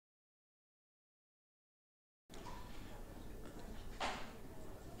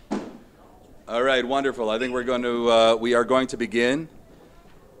All right, wonderful. I think we are going to begin.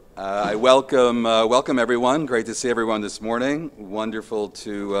 I welcome everyone. Great to see everyone this morning. Wonderful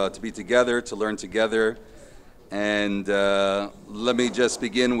to be together, to learn together. And let me just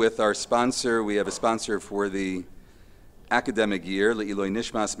begin with our sponsor. We have a sponsor for the academic year, Le'iloi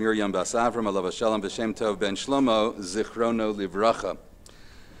Nishmas Miriam Bas Avraham Alav Shalom V'Shem Tov Ben Shlomo Zichrono Livracha.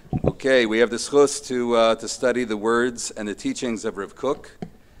 Okay, we have the schus to study the words and the teachings of Rav Kook.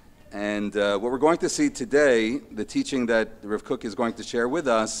 And what we're going to see today, the teaching that Rav Kook is going to share with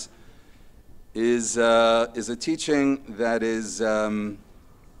us, is a teaching that is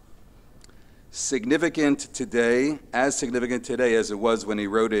significant today as it was when he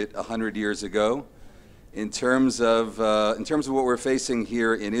wrote it 100 years ago, in terms of what we're facing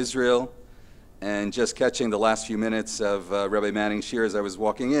here in Israel, and just catching the last few minutes of Rabbi Manning's shir as I was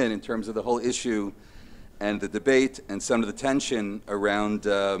walking in terms of the whole issue and the debate and some of the tension around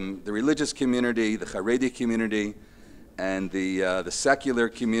the religious community, the Haredi community, and the secular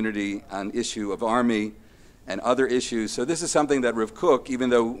community on issue of army and other issues. So this is something that Rav Kook,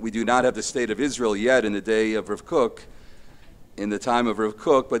 even though we do not have the state of Israel yet in the day of Rav Kook, in the time of Rav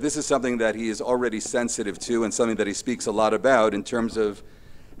Kook, but this is something that he is already sensitive to and something that he speaks a lot about in terms of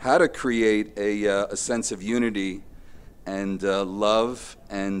how to create a sense of unity and love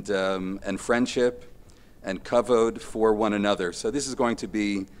and friendship and kavod for one another. So this is going to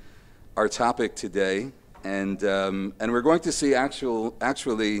be our topic today, and we're going to see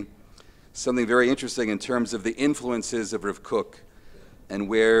actually something very interesting in terms of the influences of Rav Kook and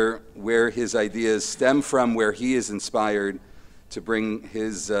where his ideas stem from, where he is inspired to bring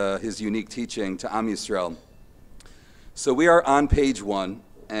his unique teaching to OUisrael. So we are on page 1,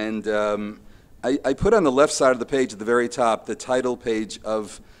 and I put on the left side of the page at the very top the title page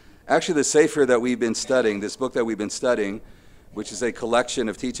of actually the Sefer that we've been studying, this book that we've been studying, which is a collection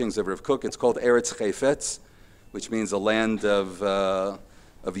of teachings of Rav Kook. It's called Eretz Chefetz, which means a land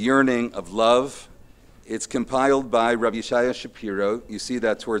of yearning, of love. It's compiled by Rabbi Shapiro. You see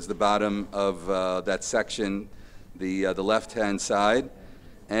that towards the bottom of that section, the left-hand side.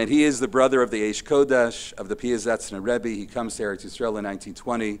 And he is the brother of the Eish Kodesh, of the Piazetzner Rebbe. He comes to Eretz Yisrael in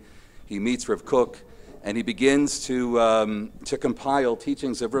 1920. He meets Rav Kook, and he begins to compile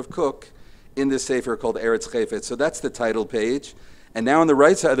teachings of Rav Kook in this sefer called Eretz Chefetz. So that's the title page. And now on the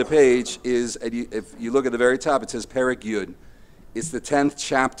right side of the page is, if you look at the very top, it says Perek Yud. It's the 10th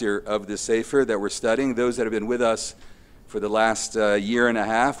chapter of the sefer that we're studying. Those that have been with us for the last year and a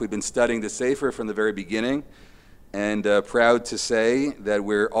half, we've been studying the sefer from the very beginning. And proud to say that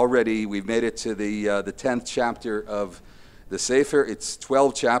we've made it to the 10th chapter of the sefer. It's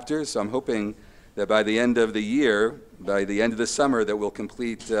 12 chapters, so I'm hoping that by the end of the year, by the end of the summer, that we'll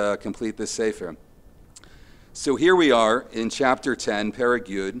complete this sefer. So here we are in chapter 10, Perek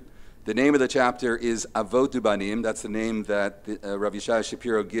Yud. The name of the chapter is Avot Ubanim. That's the name that Rabbi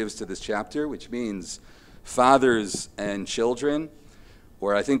Shapiro gives to this chapter, which means fathers and children.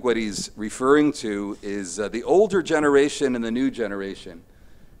 Or I think what he's referring to is the older generation and the new generation,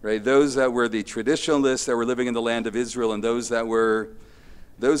 right? Those that were the traditionalists that were living in the land of Israel, and those that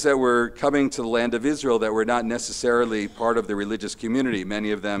were coming to the land of Israel that were not necessarily part of the religious community.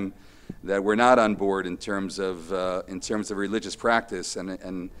 Many of them that were not on board in terms of religious practice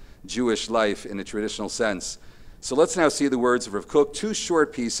and Jewish life in a traditional sense. So let's now see the words of Rav Kook. 2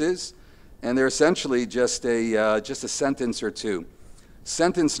 short pieces, and they're essentially just a sentence or two.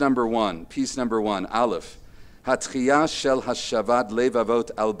 Sentence number 1, piece number 1, Aleph. Hatchiyah shel hashavat lev avot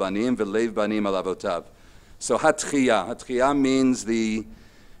al banim v'lev banim al avotav. So hatchiyah means the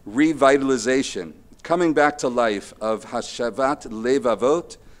revitalization, coming back to life of hashavat lev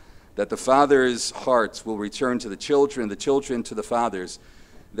avot, that the fathers' hearts will return to the children to the fathers.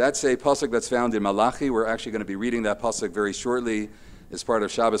 That's a pasuk that's found in Malachi. We're actually going to be reading that pasuk very shortly as part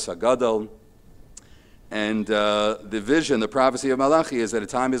of Shabbos HaGadol. And the vision, the prophecy of Malachi is that a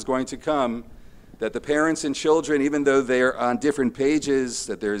time is going to come that the parents and children, even though they're on different pages,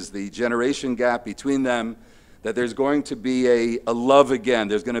 that there's the generation gap between them, that there's going to be a love again.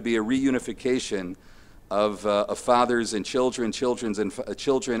 There's going to be a reunification of fathers and children,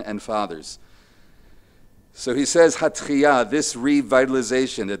 children and fathers. So he says, Hatchiyah, this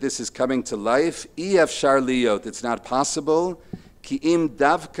revitalization, that this is coming to life, Efshar liyot, it's not possible, Ki im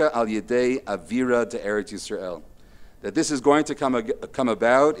davka al yedei avira de Eretz Yisrael. That this is going to come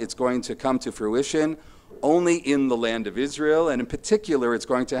about, it's going to come to fruition only in the land of Israel, and in particular, it's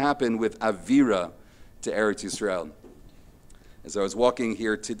going to happen with avira to Eretz Yisrael. As I was walking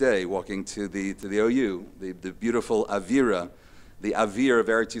here today, walking to the OU, the beautiful avira, the avir of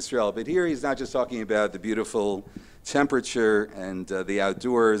Eretz Yisrael. But here he's not just talking about the beautiful temperature and the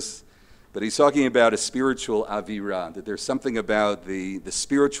outdoors, But he's talking about a spiritual avira, that there's something about the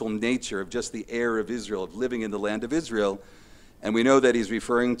spiritual nature of just the air of Israel, of living in the land of Israel. And we know that he's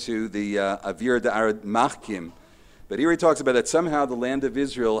referring to the avir da'arad machkim. But here he talks about that somehow the land of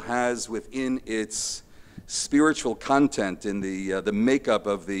Israel has within its spiritual content, in the makeup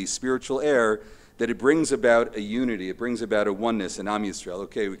of the spiritual air, that it brings about a unity, it brings about a oneness in OUisrael.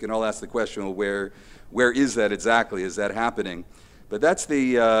 Okay, we can all ask the question, well, where is that exactly? Is that happening? But that's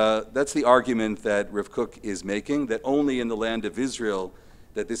the argument that Rav Kook is making, that only in the land of Israel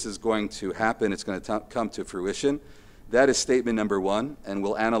that this is going to happen, it's going to come to fruition. That is statement number one, and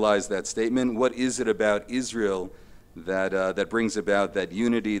we'll analyze that statement. What is it about Israel that brings about that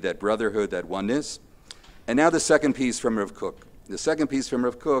unity, that brotherhood, that oneness? And now the second piece from Rav Kook. The second piece from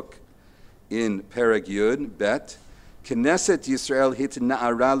Rav Kook in Perek Yud, Bet, Knesset Yisrael hit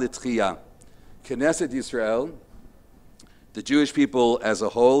na'ara l'tchiyah. Knesset Yisrael, the Jewish people as a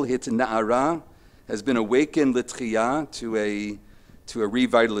whole, hit na'ara, has been awakened l'tchiyah, to a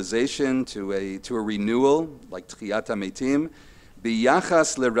revitalization, to a renewal, like tchiyat hametim,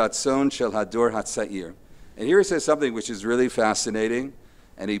 biyachas leratzon shel hador hatzair. And here he says something which is really fascinating,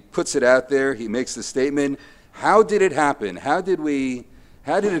 and he puts it out there. He makes the statement: how did it happen? How did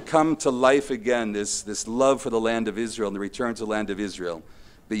it come to life again? This love for the land of Israel and the return to the land of Israel.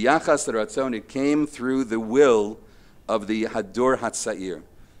 Biyachas leratzon, it came through the will of the Hador Hatzair.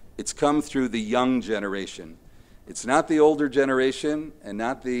 It's come through the young generation. It's not the older generation, and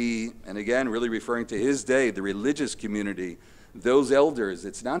again, really referring to his day, the religious community, those elders.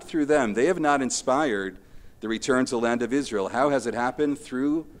 It's not through them. They have not inspired the return to the land of Israel. How has it happened?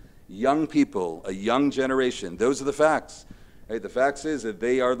 Through young people, a young generation. Those are the facts. Right? The facts is that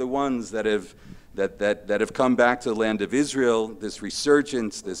they are the ones that have come back to the land of Israel, this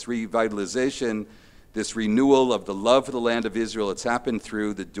resurgence, this revitalization, this renewal of the love for the land of Israel. It's happened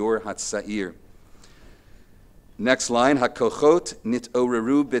through the Dor Hatzair. Next line, HaKochot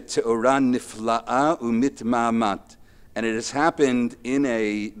nit'oreru b'te'orah nifla'a u'mitma'amat. And it has happened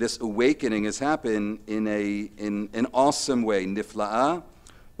this awakening has happened in an awesome way. Nifla'a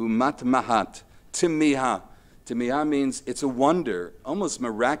u'matmahat. Timiha. Timiha means it's a wonder, almost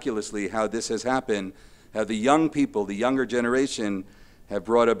miraculously, how this has happened, how the young people, the younger generation, have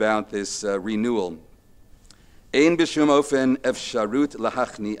brought about this renewal. Ein b'shum ofen efsharut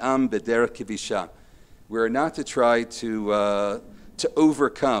lahachni'am b'derech kivisha. We're not to try to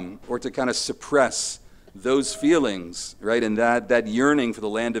overcome or to kind of suppress those feelings, right, and that yearning for the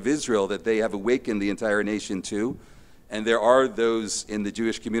land of Israel that they have awakened the entire nation to. And there are those in the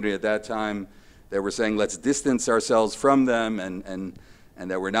Jewish community at that time that were saying, let's distance ourselves from them, and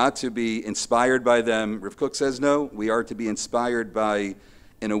that we're not to be inspired by them. Rav Kook says, no, we are to be inspired by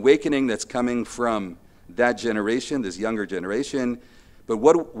an awakening that's coming from that generation, this younger generation. But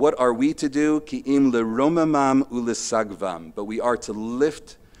what are we to do? Ki'im leromamam u'lesagvam. But we are to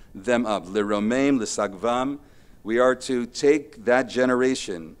lift them up. Leromem, lesagvam. We are to take that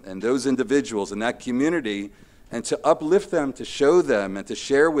generation and those individuals and that community and to uplift them, to show them and to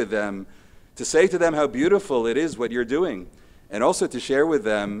share with them, to say to them how beautiful it is what you're doing, and also to share with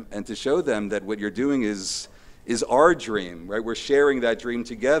them and to show them that what you're doing is our dream, right? We're sharing that dream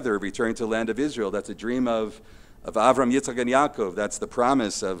together, returning to the land of Israel. That's a dream of Avraham, Yitzchak, and Yaakov. That's the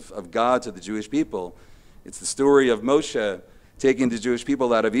promise of God to the Jewish people. It's the story of Moshe taking the Jewish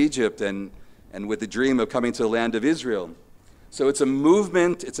people out of Egypt and with the dream of coming to the land of Israel. So it's a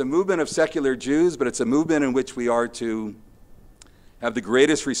movement of secular Jews, but it's a movement in which we are to have the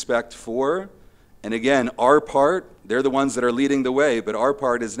greatest respect for. And again, our part, they're the ones that are leading the way, but our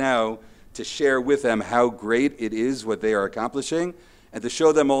part is now to share with them how great it is what they are accomplishing, and to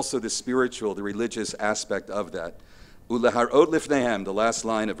show them also the spiritual, the religious aspect of that. Uleharot lifnehem, the last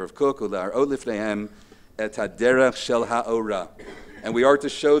line of Rav Kook, Uleharot lifnehem et haderech shel ha'orah. And we are to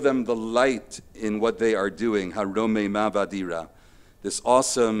show them the light in what they are doing, haromei mavadira,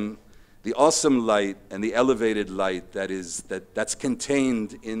 the awesome light and the elevated light that's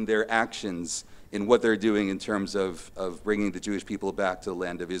contained in their actions, in what they're doing in terms of bringing the Jewish people back to the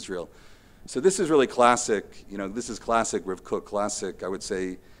land of Israel. So this is really classic, this is classic Rav Kook, classic, I would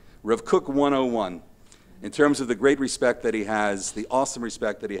say, Rav Kook 101, in terms of the great respect that he has, the awesome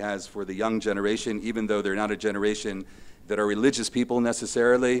respect that he has for the young generation, even though they're not a generation that are religious people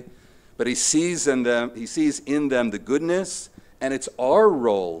necessarily, but he sees in them the goodness, and it's our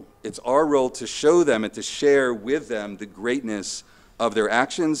role to show them and to share with them the greatness of their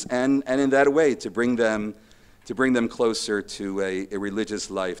actions, and in that way to bring them closer to a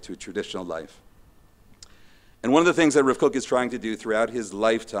religious life, to a traditional life. And one of the things that Rav Kook is trying to do throughout his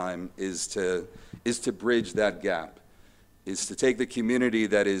lifetime is to bridge that gap. is to take the community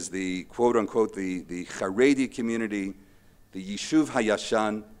that is the quote-unquote the Haredi community, the Yishuv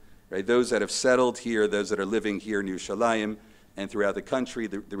Hayashan, right? Those that have settled here, those that are living here in Yerushalayim and throughout the country,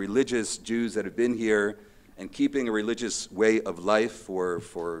 the religious Jews that have been here and keeping a religious way of life for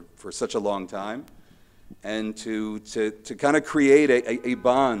such a long time, and to kind of create a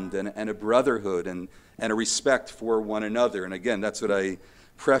bond and a brotherhood and a respect for one another. And again, that's what I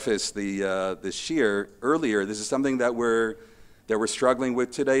prefaced the shir earlier. This is something that we're struggling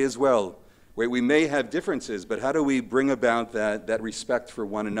with today as well, where we may have differences, but how do we bring about that respect for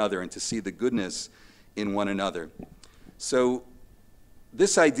one another and to see the goodness in one another? So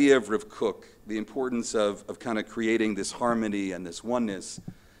this idea of Rav Kook, the importance of kind of creating this harmony and this oneness,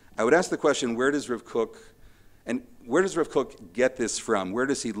 I would ask the question, where does Rav Kook get this from? Where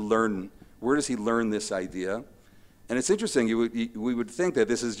does he learn this idea? And it's interesting, we would think that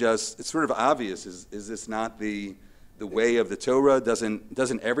this is just, it's sort of obvious. Is this not the way of the Torah?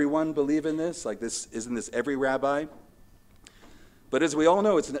 Doesn't everyone believe in this? Like this, isn't this every rabbi? But as we all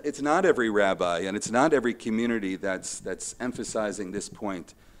know, it's not every rabbi, and it's not every community that's emphasizing this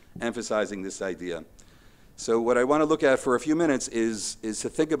point, emphasizing this idea. So what I want to look at for a few minutes is to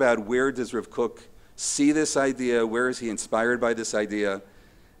think about, where does Rav Kook see this idea? Where is he inspired by this idea?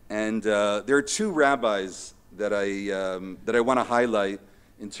 And there are two rabbis that I want to highlight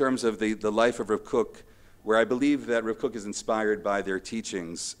in terms of the life of Rav Kook, where I believe that Rav Kook is inspired by their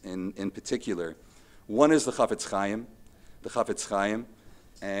teachings in particular. One is the Chofetz Chaim,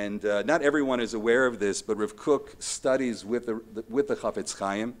 and not everyone is aware of this, but Rav Kook studies with the Chofetz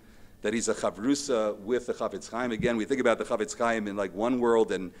Chaim, that he's a chavrusa with the Chofetz Chaim. Again, we think about the Chofetz Chaim in like one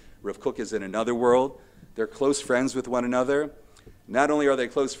world, and Rav Kook is in another world. They're close friends with one another. Not only are they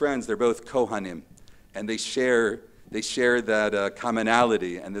close friends, they're both Kohanim, and they share that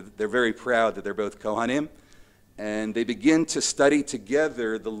commonality, and they're very proud that they're both Kohanim, and they begin to study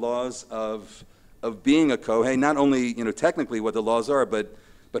together the laws of being a Kohen, not only technically what the laws are, but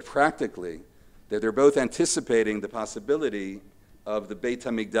practically. They're both anticipating the possibility of the Beit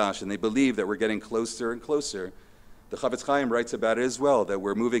HaMikdash, and they believe that we're getting closer and closer. The Chofetz Chaim writes about it as well, that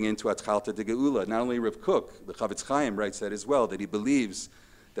we're moving into Atchalta de Geula. Not only Rav Kook, the Chofetz Chaim writes that as well, that he believes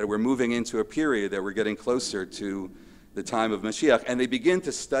that we're moving into a period that we're getting closer to the time of Mashiach. And they begin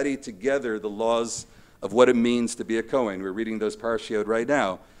to study together the laws of what it means to be a Kohen. We're reading those parshiot right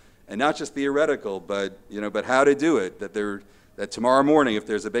now. And not just theoretical, but how to do it. That tomorrow morning, if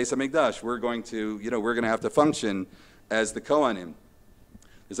there's a Beis HaMikdash, we're going to have to function as the Kohanim.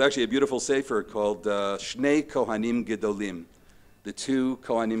 There's actually a beautiful sefer called Shnei Kohanim Gedolim, the two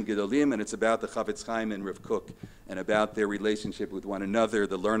Kohanim Gedolim, and it's about the Chofetz Chaim and Rav Kook, and about their relationship with one another,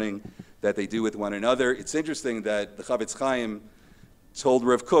 the learning that they do with one another. It's interesting that the Chofetz Chaim told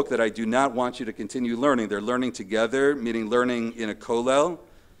Rav Kook that I do not want you to continue learning. They're learning together, meaning learning in a kollel.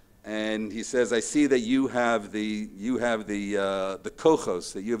 And he says, I see that you have the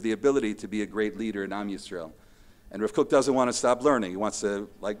kochos, that you have the ability to be a great leader in OUisrael. And Rav Kook doesn't want to stop learning. He wants to,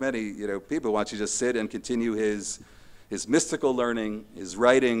 like many people, wants to just sit and continue his mystical learning, his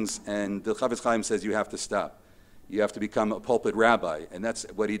writings. And the Chofetz Chaim says you have to stop. You have to become a pulpit rabbi, and that's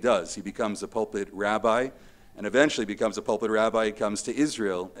what he does. He becomes a pulpit rabbi, and eventually becomes a pulpit rabbi. He comes to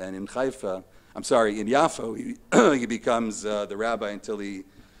Israel, and in Yaffo, he becomes the rabbi until he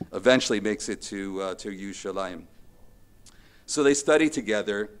eventually makes it to Yerushalayim. So they study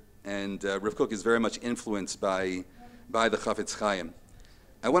together, and Rav Kook is very much influenced by the Chofetz Chaim.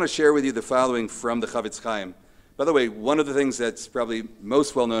 I want to share with you the following from the Chofetz Chaim. By the way, one of the things that's probably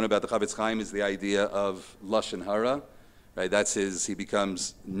most well known about the Chofetz Chaim is the idea of Lashon Hara. Right? He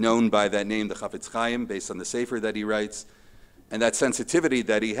becomes known by that name, the Chofetz Chaim, based on the sefer that he writes, and that sensitivity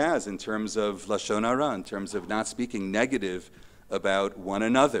that he has in terms of Lashon Hara, in terms of not speaking negative about one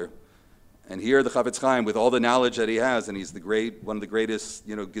another. And here the Chofetz Chaim, with all the knowledge that he has, and he's one of the greatest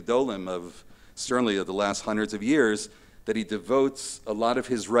Gedolim of certainly of the last hundreds of years, that he devotes a lot of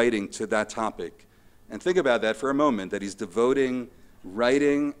his writing to that topic. And think about that for a moment, that he's devoting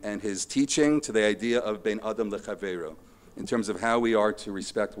writing and his teaching to the idea of Ben Adam Lechavero, in terms of how we are to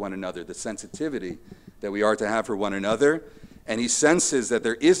respect one another, the sensitivity that we are to have for one another. And he senses that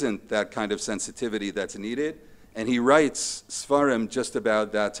there isn't that kind of sensitivity that's needed, and he writes Sfarim just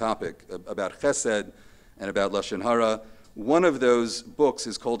about that topic, about Chesed and about Lashon Hara. One of those books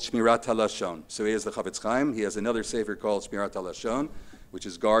is called Shmirat HaLashon. So he has the Chofetz Chaim. He has another sefer called Shmirat HaLashon, which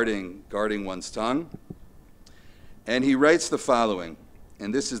is guarding one's tongue. And he writes the following,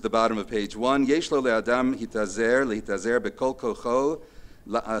 and this is the bottom of page 1. Yesh lo le'adam hitazer bekol kocho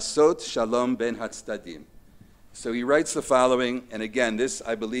la'asot shalom ben hatzdadim. So he writes the following, and again, this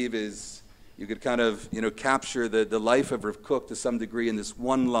I believe is you could kind of, capture the life of Rav Kook to some degree in this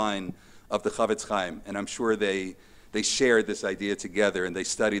one line of the Chofetz Chaim. And I'm sure they shared this idea together, and they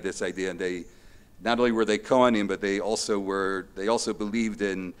studied this idea, and they not only were they Kohanim, but they also believed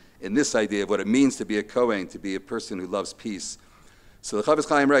in this idea of what it means to be a Kohen, to be a person who loves peace. So the Chofetz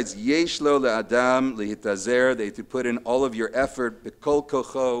Chaim writes, Yesh lo le'adam lehitazer, they to put in all of your effort, b'kol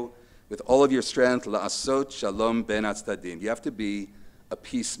kocho, with all of your strength, la'asot shalom ben atztadim. You have to be a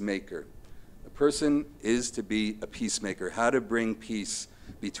peacemaker. A person is to be a peacemaker. How to bring peace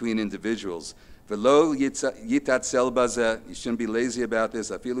between individuals. V'lo yitatzel bazeh, you shouldn't be lazy about this.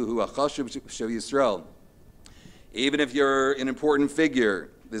 Afilu hu achashuv shel Yisrael. Even if you're an important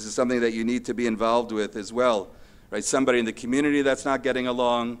figure, this is something that you need to be involved with as well. Right? Somebody in the community that's not getting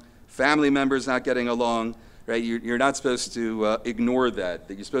along, family members not getting along, right? You're not supposed to ignore that.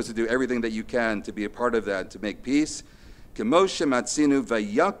 You're supposed to do everything that you can to be a part of that, to make peace. K'moshe matzinu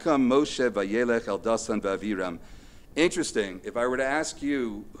vayakam Moshe vayelech el dasan v'aviram. Interesting, if I were to ask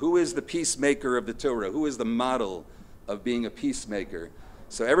you, who is the peacemaker of the Torah? Who is the model of being a peacemaker?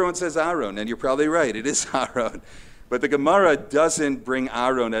 So everyone says Aaron, and you're probably right, it is Aaron. But the Gemara doesn't bring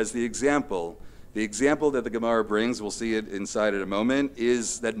Aaron as the example. The example that the Gemara brings, we'll see it inside in a moment,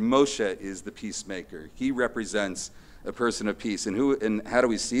 is that Moshe is the peacemaker. He represents a person of peace. And how do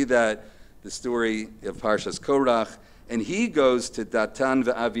we see that? The story of Parshas Korach. And he goes to Datan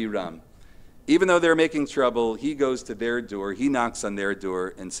ve'Aviram. Even though they're making trouble, he goes to their door, he knocks on their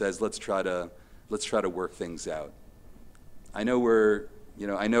door and says, let's try to work things out. I know we're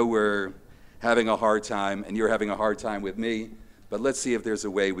having a hard time, and you're having a hard time with me, but let's see if there's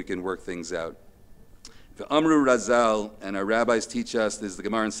a way we can work things out. The Amru Razal, and our rabbis teach us, this is the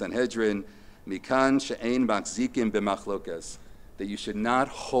Gemara in Sanhedrin, Mikan she'ein machzikim b'machlokas, that you should not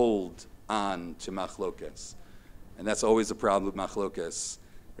hold on to machlokas. And that's always a problem with machlokas,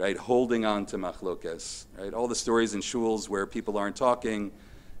 right? Holding on to machlokas, right? All the stories in shuls where people aren't talking,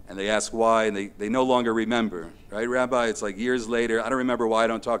 and they ask why, and they no longer remember, right, Rabbi? It's like years later, I don't remember why I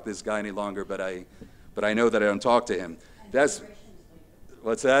don't talk to this guy any longer, but I know that I don't talk to him. That's,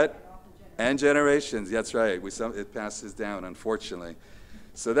 what's that? And generations, that's right. It passes down, unfortunately.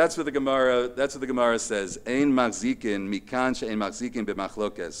 So that's what the Gemara says. Ein machzikin mikan she'ein machzikin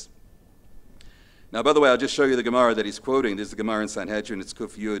b'machlokas. Now, by the way, I'll just show you the Gemara that he's quoting. This is the Gemara in Sanhedrin. It's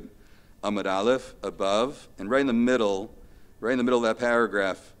Kuf Yud Amud Aleph above, and right in the middle of that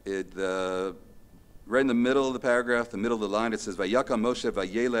paragraph, the middle of the line, it says, Vayakam Moshe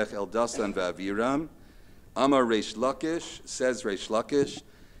vayelech el dasan v'aviram, Amar Reish Lakish, says Reish Lakish,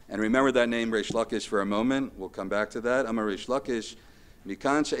 and remember that name Reish Lakish for a moment. We'll come back to that. Amar Reish Lakish,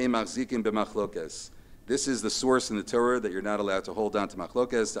 Mikan she'ein machzikim b'machlokas. This is the source in the Torah that you're not allowed to hold on to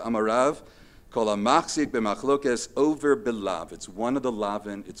machlokas. To Amarav, Kol ha-machzik b'machlokas over belav. It's one of the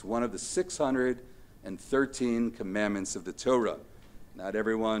lavin. It's one of the 613 commandments of the Torah. Not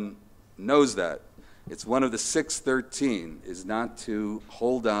everyone knows that. It's one of the 613 is not to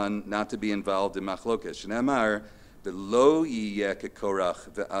hold on, not to be involved in machlokas. Shneimar v'lo yiyeh kekorach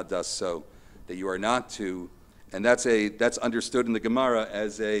ve'adaso, that you are not to, and that's understood in the Gemara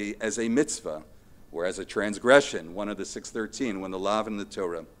as a mitzvah or as a transgression. One of the 613, one of the lavin in the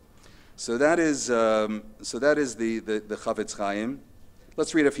Torah. So that is the Chofetz Chaim.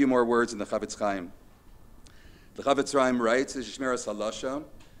 Let's read a few more words in the Chofetz Chaim. The Chofetz Chaim writes, Shmiras Halasha,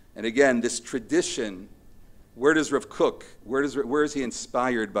 and again, this tradition. Where does Rav Kook? Where is he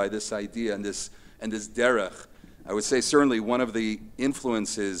inspired by this idea and this derech? I would say certainly one of the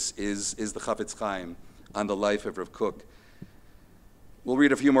influences is the Chofetz Chaim on the life of Rav Kook. We'll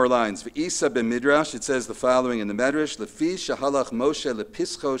read a few more lines. V'isa b'midrash, it says the following in the Medrash, Lefi shahalach Moshe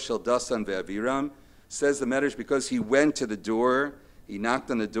lepischo shel dasan ve'aviram, says the Medrash, because he went to the door, he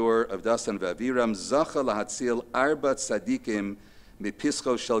knocked on the door of dasan ve'aviram, zacha lahatzil arba tzadikim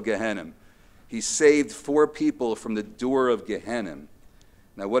mipischo shel Gehenim. He saved 4 people from the door of Gehenim.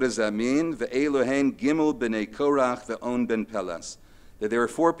 Now what does that mean? Ve'elohen gimel b'nei Korach ve'on ben Pelas. That there were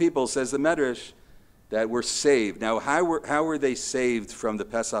 4 people, says the Medrash, that were saved. Now, how were they saved from the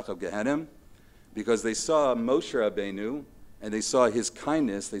Pesach of Gehenim? Because they saw Moshe Rabbeinu, and they saw his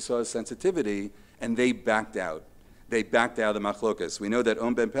kindness, they saw his sensitivity, and they backed out. They backed out of the machlokas. We know that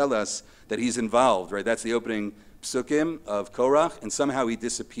On Ben Pelas, that he's involved, right? That's the opening psukim of Korach, and somehow he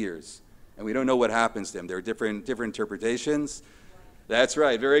disappears. And we don't know what happens to him. There are different interpretations. That's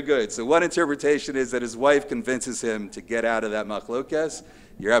right, very good. So one interpretation is that his wife convinces him to get out of that machlokas.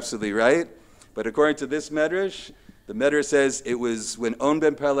 You're absolutely right. But according to this Medrash, the Medrash says it was when On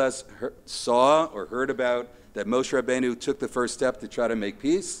Ben Pelas saw or heard about that Moshe Rabbeinu took the first step to try to make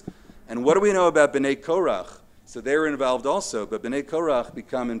peace. And what do we know about Bnei Korach? So they're involved also, but Bnei Korach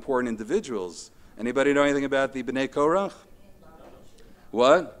become important individuals. Anybody know anything about the Bnei Korach?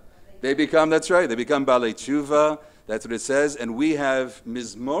 What? They become, that's right, they become Balei Tshuva, that's what it says, and we have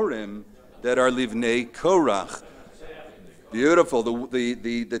Mizmorim that are Livnei Korach. Beautiful.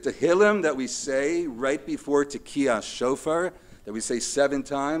 The Tehillim that we say right before Tekiyah Shofar, that we say 7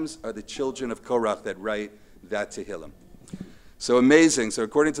 times, are the children of Korach that write that Tehillim. So amazing. So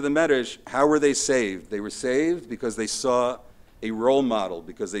according to the Medrash, how were they saved? They were saved because they saw a role model,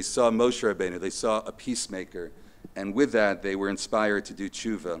 because they saw Moshe Rabbeinu, they saw a peacemaker, and with that they were inspired to do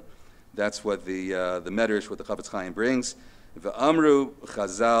tshuva. That's what the Medrash, what the Chofetz Chaim brings. V'amru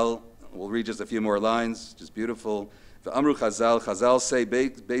Chazal, we'll read just a few more lines, just beautiful. V'amru Chazal, Chazal say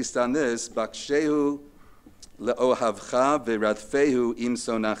based on this, Bakshehu le'ohavcha v'radfehu im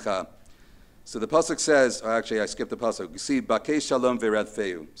sonacha. So the pasuk says, actually I skipped the pasuk. You see, Bakesh Shalom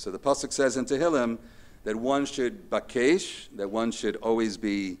V'Radfeu. So the pasuk says in Tehillim that one should Bakesh, that one should always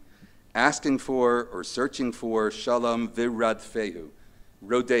be asking for or searching for Shalom V'Radfeu,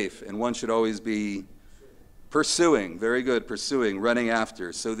 Rodef, and one should always be pursuing. Very good, pursuing, running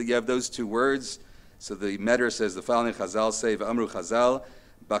after. So that you have those 2 words. So the Medrash says the following: Chazal say V'Amru Chazal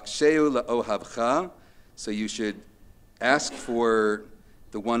Baksheu La'ohavcha. So you should ask for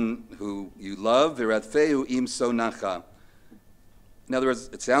the one who you love, v'radfehu im sonacha. In other words,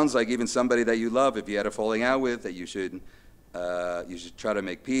 it sounds like even somebody that you love, if you had a falling out with, that you should try to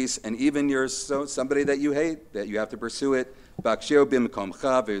make peace, and even somebody that you hate, that you have to pursue it. Baksheo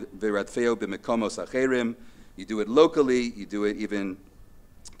b'mekomcha v'radfeo b'mekomos acherim. You do it locally, you do it even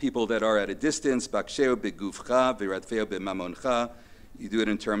people that are at a distance. Baksheo b'gufcha v'radfeo b'mamoncha. You do it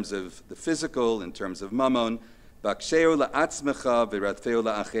in terms of the physical, in terms of mammon. Baksheo la'atzmecha v'radfeo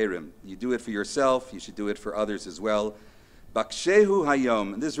la'acherim. You do it for yourself, you should do it for others as well. Bakshehu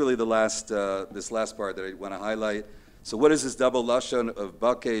hayom, and this is really the this last part that I want to highlight. So what is this double lashon of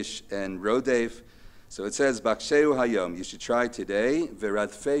bakesh and rodef? So it says bakshehu hayom, you should try today,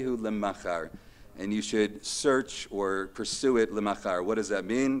 v'radfehu lemachar, and you should search or pursue it lemachar. What does that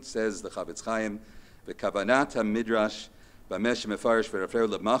mean? It says the Chofetz Chaim, v'kavanat ha-midrash b'mesh mefarish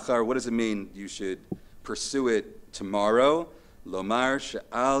v'radfehu lemachar. What does it mean? You should pursue it tomorrow. Lomar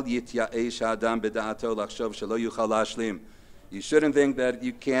she'al yitya'esh ha'adam b'da'ato lachshov shelo yuchal lashlim. You shouldn't think that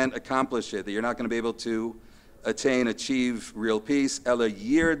you can't accomplish it, that you're not going to be able to achieve real peace. Ela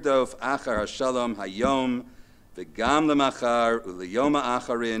yirdof achar hashalom hayom v'gam lemachar u'leyoma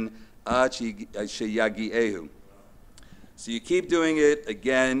acharin ad sheyagi'ehu. So you keep doing it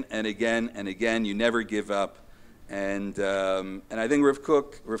again and again and again. You never give up. And I think Rav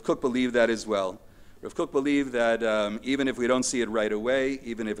Kook believed that as well. Rav Kook believed that even if we don't see it right away,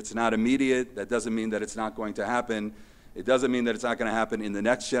 even if it's not immediate, that doesn't mean that it's not going to happen. It doesn't mean that it's not going to happen in the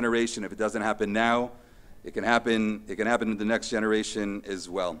next generation. If it doesn't happen now, it can happen in the next generation as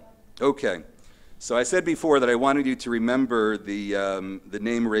well. Okay, so I said before that I wanted you to remember the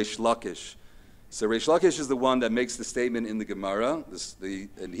name Reish Lakish. So Reish Lakish is the one that makes the statement in the Gemara,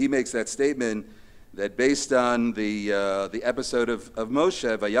 and he makes that statement that based on the episode of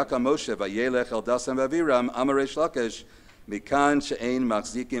Moshe, Vayakam Moshe, Vayelech el Dasam Vaviram, Amar Reish Lakish, Mikan she'ein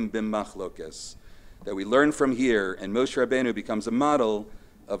machzikim b'machlokes. That we learn from here, and Moshe Rabbeinu becomes a model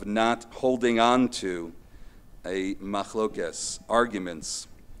of not holding on to a machlokes, arguments.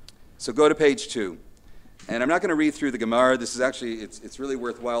 So go to page 2. And I'm not going to read through the Gemara. This is actually, it's really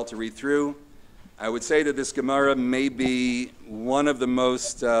worthwhile to read through. I would say that this Gemara may be one of the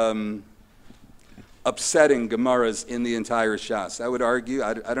most upsetting Gemaras in the entire Shas. I would argue,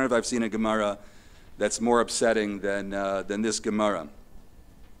 I don't know if I've seen a Gemara that's more upsetting than this Gemara.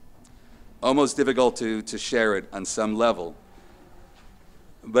 Almost difficult to share it on some level.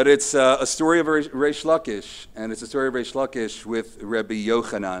 But it's a story of Reish Lakish, and it's a story of Reish Lakish with Rabbi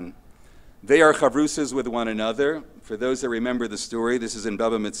Yochanan. They are chavrusas with one another. For those that remember the story, this is in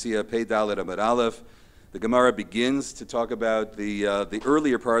Baba Metzia, Pei Dalet Amud Aleph. The Gemara begins to talk about the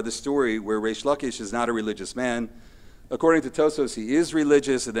earlier part of the story where Reish Lakish is not a religious man. According to Tosos, he is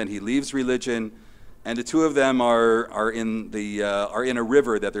religious, and then he leaves religion. And the two of them are in a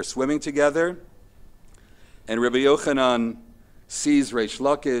river that they're swimming together. And Rabbi Yochanan sees Reish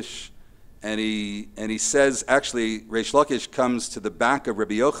Lakish, and he says, actually, Reish Lakish comes to the back of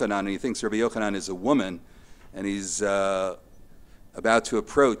Rabbi Yochanan, and he thinks Rabbi Yochanan is a woman, and he's about to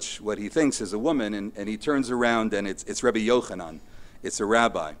approach what he thinks is a woman, and he turns around, and it's Rabbi Yochanan. It's a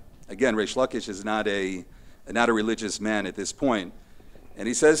rabbi. Again, Reish Lakish is not a religious man at this point. And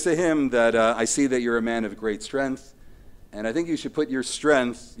he says to him that, I see that you're a man of great strength, and I think you should put your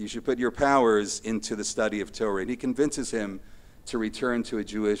strength, you should put your powers into the study of Torah. And he convinces him to return to a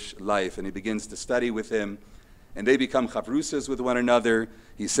Jewish life, and he begins to study with him. and they become chavrusas with one another.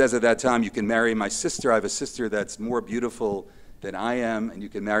 He says at that time, you can marry my sister. I have a sister that's more beautiful than I am, and you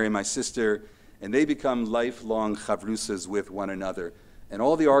can marry my sister. And they become lifelong chavrusas with one another. And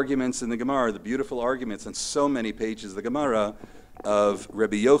all the arguments in the Gemara, the beautiful arguments on so many pages of the Gemara of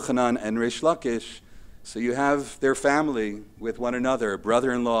Rabbi Yochanan and Reish Lakish. So you have their family with one another, a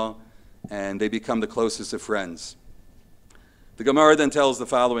brother-in-law, and they become the closest of friends. The Gemara then tells the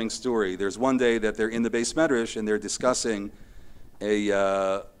following story. There's one day that they're in the Beis Medrash and they're discussing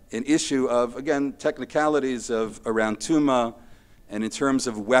an issue of, again, technicalities of around Tumah and in terms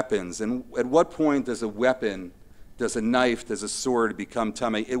of weapons. And at what point does a weapon, does a knife, does a sword become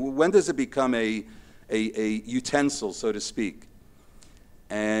tamei? When does it become a utensil, so to speak?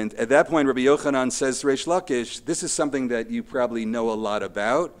 And at that point, Rabbi Yochanan says to Reish Lakish, this is something that you probably know a lot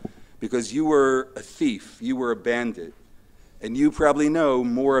about because you were a thief, you were a bandit, and you probably know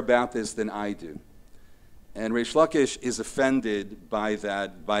more about this than I do. And Reish Lakish is offended by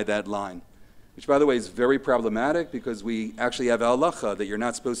that line, which, by the way, is very problematic because we actually have halacha that you're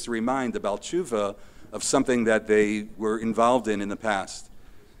not supposed to remind the Baal Tshuva of something that they were involved in the past.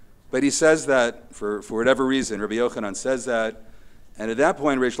 But he says that for whatever reason, Rabbi Yochanan says that, and at that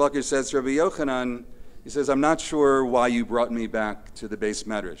point, Reish Lakish says to Rabbi Yochanan, he says, I'm not sure why you brought me back to the Beis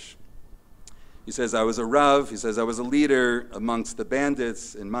Medrash. He says, I was a Rav, he says, I was a leader amongst the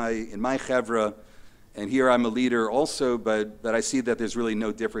bandits in my chevra, and here I'm a leader also, but I see that there's really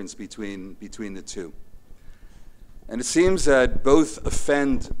no difference between the two. And it seems that both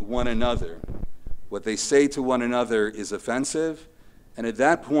offend one another. What they say to one another is offensive, and at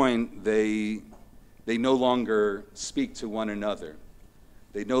that point, they no longer speak to one another.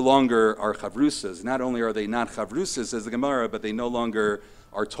 They no longer are chavrusas. Not only are they not chavrusas, as the Gemara, but they no longer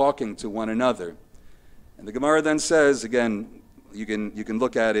are talking to one another. And the Gemara then says, again, you can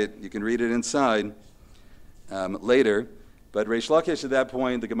look at it, you can read it inside later, but Reish Lakish at that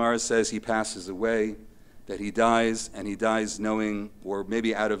point, the Gemara says he passes away, that he dies, and he dies knowing, or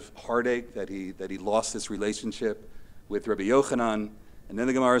maybe out of heartache, that he lost this relationship with Rabbi Yochanan. And then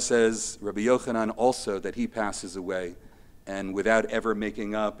the Gemara says, Rabbi Yochanan also, that he passes away, and without ever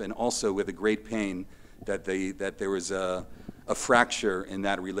making up, and also with a great pain, that there was a fracture in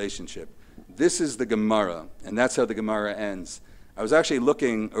that relationship. This is the Gemara, and that's how the Gemara ends. I was actually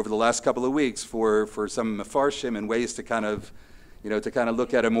looking over the last couple of weeks for some mefarshim and ways to kind of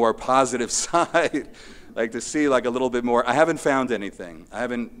look at a more positive side, like to see like a little bit more. I haven't found anything.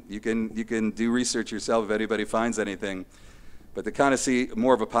 You can do research yourself if anybody finds anything, but to kind of see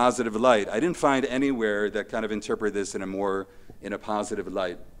more of a positive light. I didn't find anywhere that kind of interpret this in a positive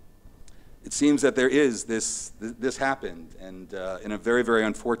light. It seems that there is this happened, and in a very, very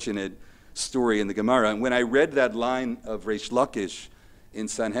unfortunate story in the Gemara. And when I read that line of Reish Lakish in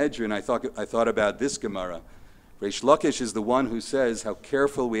Sanhedrin, I thought about this Gemara. Reish Lakish is the one who says how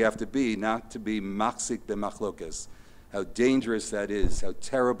careful we have to be not to be machzik b'machlokes, how dangerous that is, how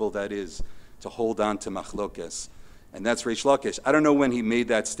terrible that is to hold on to machlokes. And that's Reish Lakish. I don't know when he made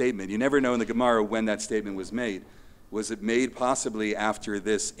that statement. You never know in the Gemara when that statement was made. Was it made possibly after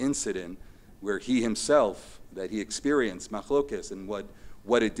this incident where he himself, that he experienced machlokes and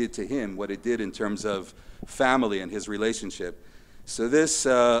what it did to him, what it did in terms of family and his relationship. So this,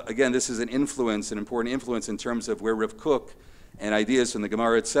 again, this is an important influence in terms of where Rav Kook and ideas from the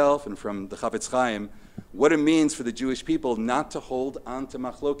Gemara itself and from the Chofetz Chaim, what it means for the Jewish people not to hold on to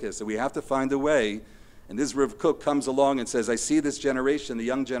machlokes. So we have to find a way, and this Rav Kook comes along and says, I see this generation, the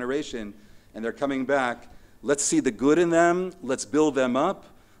young generation, and they're coming back. Let's see the good in them, let's build them up,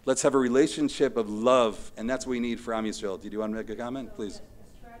 let's have a relationship of love, and that's what we need for OUisrael. Did you want to make a comment, please? As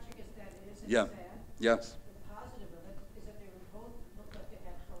tragic as that is, yeah. Sad. Yes. The positive of it is that they both looked like they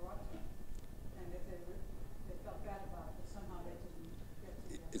had TORAH, and that they felt bad about it, but somehow they didn't get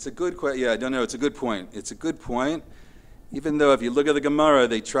together. It's a good question. Yeah, I don't know. It's a good point. It's a good point. Even though if you look at the Gemara,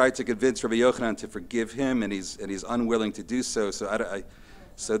 they tried to convince Rabbi Yochanan to forgive him, and he's unwilling to do so. So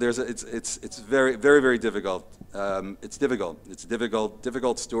it's very, very, very difficult. It's difficult. It's a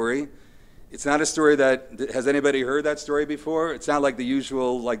difficult story. It's not a story that, has anybody heard that story before? It's not like the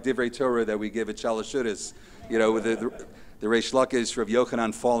usual, like Divrei Torah that we give at Shalosh Shudas, with the Reish Lakish, Rav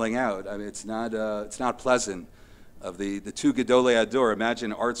Yochanan falling out. I mean, it's not pleasant. Of the two Gedolei Adar,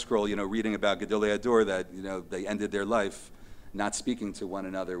 imagine Art Scroll, reading about Gedolei Adar that, they ended their life not speaking to one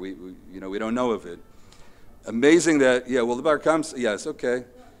another. We don't know of it. Amazing that, the bar comes, yes, okay.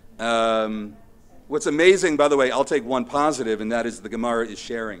 What's amazing, by the way, I'll take one positive, and that is the Gemara is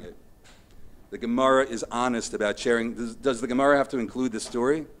sharing it. The Gemara is honest about sharing. Does the Gemara have to include this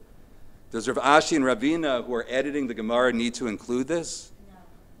story? Does Rav Ashi and Ravina, who are editing the Gemara, need to include this?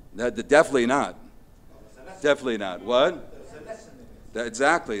 No. Definitely not. So that's Definitely not. What?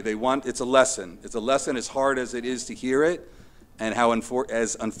 Exactly. They want, it's a lesson. It's a lesson as hard as it is to hear it, and how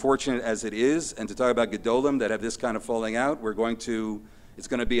as unfortunate as it is, and to talk about Gedolim that have this kind of falling out, it's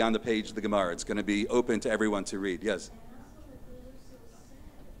going to be on the page of the Gemara. It's going to be open to everyone to read. Yes?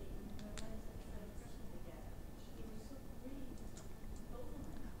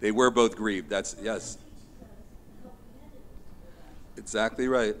 They were both grieved. That's, yes. Exactly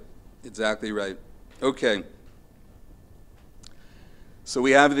right. Exactly right. Okay. So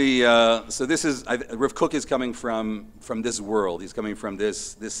we have so this is, Rav Kook is coming from this world. He's coming from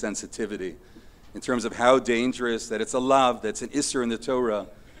this sensitivity in terms of how dangerous, that it's a lav, that's an isser in the Torah,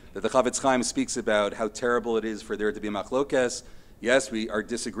 that the Chofetz Chaim speaks about how terrible it is for there to be machlokes. Yes, we are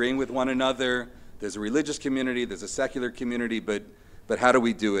disagreeing with one another. There's a religious community, there's a secular community, but how do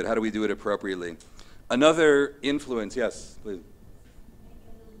we do it? How do we do it appropriately? Another influence, yes, please.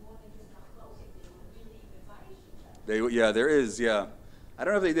 Yeah, there is, yeah. I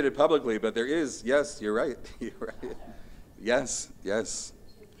don't know if they did it publicly, but there is, yes, you're right. You're right. Yes, yes.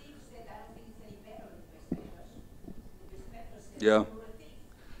 Yeah.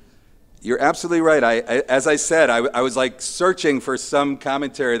 You're absolutely right. As I said, I was like searching for some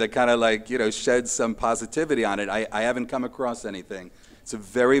commentary that kind of like, sheds some positivity on it. I haven't come across anything. It's a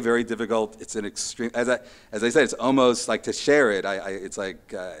very, very difficult, it's an extreme, as I said, it's almost like to share it. It's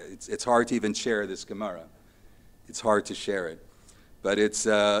like, it's hard to even share this Gemara. It's hard to share it. But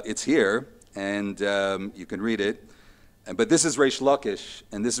it's here, and you can read it. But this is Reish Lakish,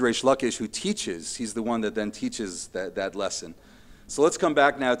 and this is Reish Lakish who teaches. He's the one that then teaches that lesson. So let's come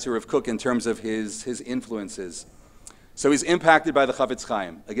back now to Rav Kook in terms of his influences. So he's impacted by the Chofetz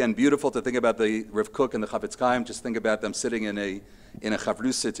Chaim. Again, beautiful to think about the Rav Kook and the Chofetz Chaim. Just think about them sitting in a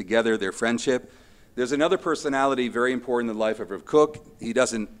chavrusa together, their friendship. There's another personality very important in the life of Rav Kook. He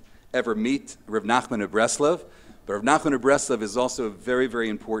doesn't ever meet Rav Nachman of Breslov, but Rav Nachman of Breslov is also a very, very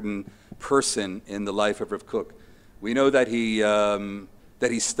important person in the life of Rav Kook. We know that he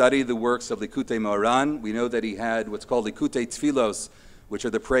studied the works of Likutei Moharan. We know that he had what's called Likutei Tfilos, which are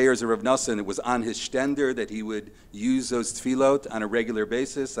the prayers of Rav Nosson. It was on his shtender that he would use those tfilot on a regular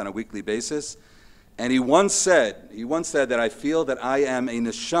basis, on a weekly basis. And he once said that I feel that I am a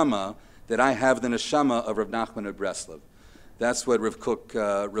neshama, that I have the neshama of Rav Nachman of Breslov. That's what Rav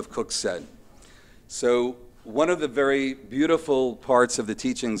Kook said. So one of the very beautiful parts of the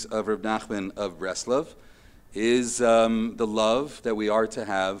teachings of Rav Nachman of Breslov is the love that we are to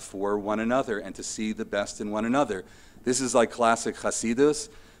have for one another and to see the best in one another. This is like classic Hasidus,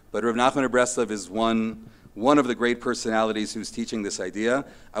 but Rav Nachman of Breslov is one of the great personalities who's teaching this idea.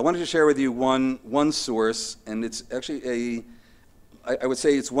 I wanted to share with you one source, and it's actually I would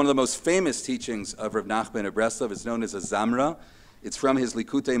say it's one of the most famous teachings of Rav Nachman of Breslov. It's known as a Zamra. It's from his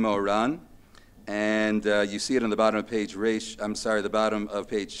Likutei Moharan, and you see it on the bottom of page the bottom of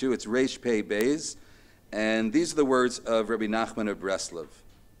page 2. It's Reish Pei Beis, and these are the words of Rabbi Nachman of Breslov.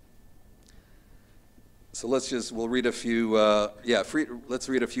 So we'll read a few, let's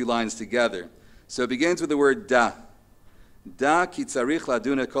read a few lines together. So it begins with the word da. Da ki tzarich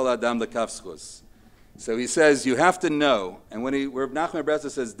laduna kol adam lekafschus. So he says, you have to know. And when Rabbi Nachman of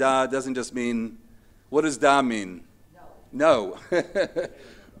Breslov says da, it doesn't just mean, what does da mean? No.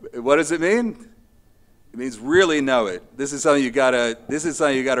 What does it mean? It means really know it. This is something you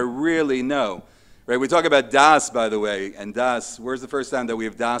gotta really know. Right? We talk about das, by the way, and das, where's the first time that we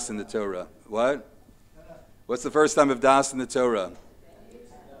have das in the Torah? What? What's the first time of das in the Torah?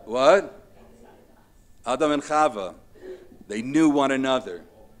 What? Adam and Chava. They knew one another.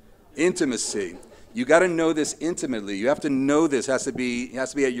 Intimacy. You got to know this intimately. You have to know this. It has to be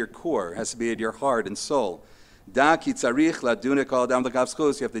at your core. It has to be at your heart and soul. Da ki tzarich laduna kol adam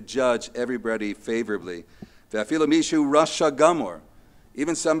lekafschus. You have to judge everybody favorably. Ve'afilu mishu rasha gamor.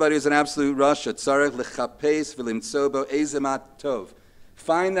 Even somebody who's an absolute rasha. Tzarich lechapes v'limtso bo ezemat tov.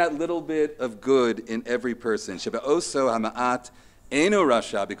 Find that little bit of good in every person. Sheba'oso hama'at eno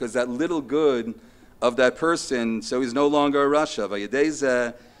rasha, because that little good of that person, so he's no longer a rasha.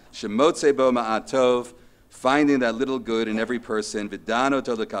 Vayedezeh shemotze bo ma'at tov, finding that little good in every person. V'dano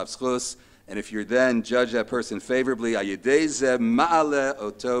to lekavschus, and if you then judge that person favorably, ayedezeh ma'ale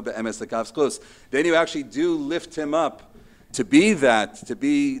oto be'emes lekavschus, then you actually do lift him up to be that, to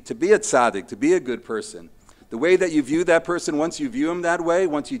be a tzaddik, to be a good person. The way that you view that person, once you view him that way,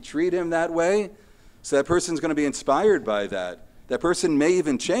 once you treat him that way, so that person's going to be inspired by that. That person may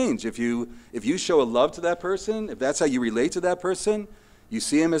even change. If you show a love to that person, if that's how you relate to that person, you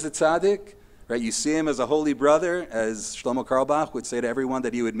see him as a tzaddik, right? You see him as a holy brother, as Shlomo Carlebach would say to everyone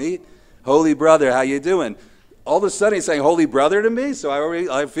that he would meet, holy brother, how you doing? all of a sudden he's saying holy brother to me, so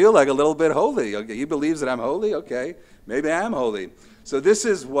I feel like a little bit holy. Okay, he believes that I'm holy, okay, maybe I am holy. So this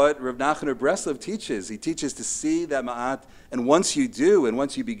is what Rav Nachman of Breslov teaches. He teaches to see that ma'at, and once you do, and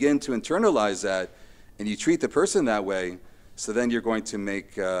once you begin to internalize that, and you treat the person that way, so then you're going to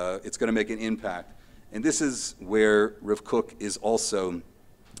make, it's going to make an impact. And this is where Rav Kook is also,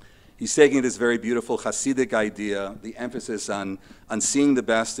 he's taking this very beautiful Hasidic idea, the emphasis on seeing the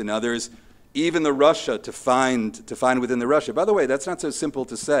best in others, even the Russia to find within the Russia. By the way, that's not so simple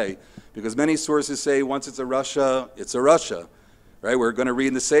to say, because many sources say once it's a Russia, it's a Russia. Right? We're going to read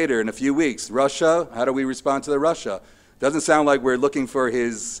in the Seder in a few weeks. Russia, how do we respond to the Russia? Doesn't sound like we're looking for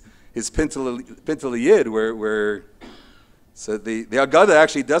his Pintel Yid. So the Agada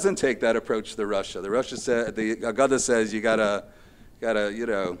actually doesn't take that approach to the Russia. The Agada says you gotta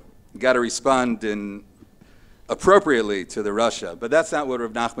respond appropriately to the Russia. But that's not what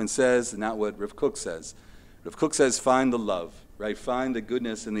Rav Nachman says, and not what Rav Kook says. Rav Kook says find the love, right? Find the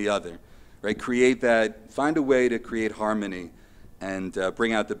goodness in the other, right? Create that. Find a way to create harmony and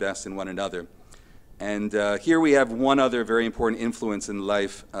bring out the best in one another. And here we have one other very important influence in the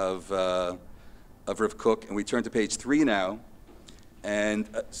life of Rav Kook, and we turn to page 3 now. And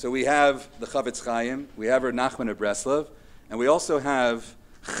so we have the Chofetz Chaim, we have Rav Nachman of Breslov, and we also have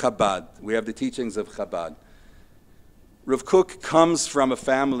Chabad. We have the teachings of Chabad. Rav Kook comes from a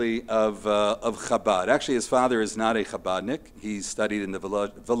family of Chabad. Actually, his father is not a Chabadnik. He studied in the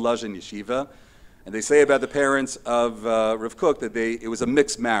Volozhin Yeshiva. And they say about the parents of Rav Kook that it was a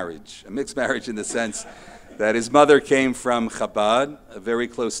mixed marriage in the sense that his mother came from Chabad, a very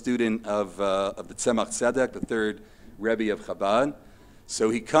close student of the Tzemach Tzedek, the third Rebbe of Chabad. So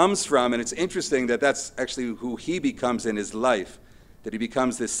he comes from, and it's interesting that that's actually who he becomes in his life, that he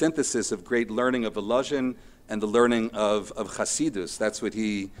becomes this synthesis of great learning of Volozhin and the learning of Hasidus. That's what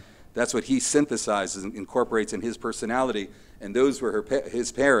he synthesizes and incorporates in his personality, and those were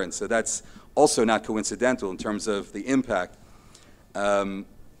his parents. So that's also not coincidental in terms of the impact.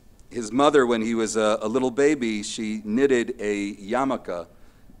 His mother, when he was a little baby, she knitted a yarmulke.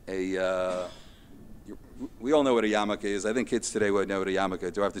 We all know what a yarmulke is. I think kids today would know what a yarmulke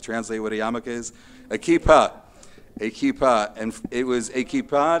is. Do I have to translate what a yarmulke is? A kippah. A kippah. And it was a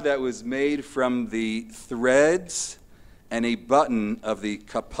kippah that was made from the threads and a button of the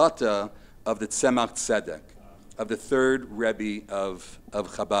kapata of the Tzemach Tzedek, of the third Rebbe of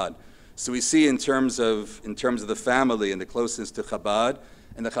Chabad. So we see in terms of the family and the closeness to Chabad,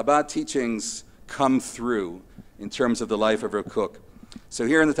 and the Chabad teachings come through in terms of the life of Rav Kook. So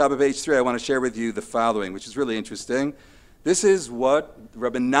here on the top of page 3, I want to share with you the following, which is really interesting. This is what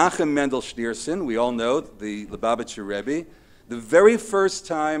Rabbi Nachman Mendel Schneerson, we all know, the Lubavitcher Rebbe, the very first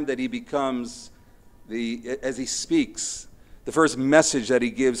time that he becomes, as he speaks, the first message that he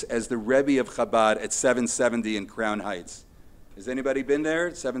gives as the Rebbe of Chabad at 770 in Crown Heights. Has anybody been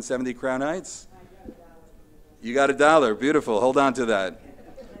there, 770 Crown Heights? You got $1. Beautiful. Hold on to that.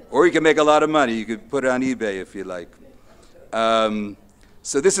 Or you can make a lot of money. You could put it on eBay if you like.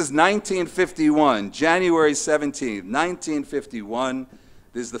 So this is 1951, January 17th, 1951.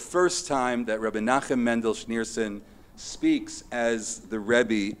 This is the first time that Rabbi Nachman Mendel Schneerson speaks as the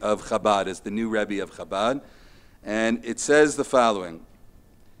Rebbe of Chabad, as the new Rebbe of Chabad. And it says the following.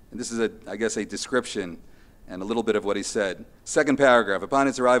 And this is, I guess, a description and a little bit of what he said. Second paragraph. Upon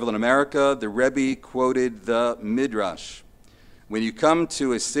his arrival in America, the Rebbe quoted the Midrash. When you come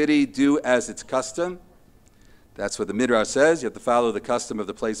to a city, do as its custom. That's what the Midrash says. You have to follow the custom of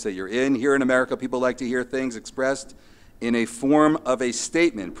the place that you're in. Here in America, people like to hear things expressed in a form of a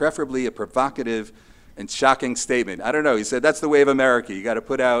statement, preferably a provocative and shocking statement. I don't know. He said that's the way of America. You got to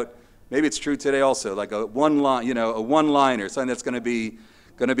put out, maybe it's true today also, like a one-liner, something that's going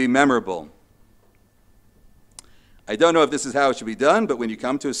to be memorable. I don't know if this is how it should be done, but when you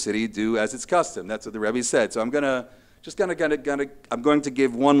come to a city, do as its custom. That's what the Rebbe said. So I'm going to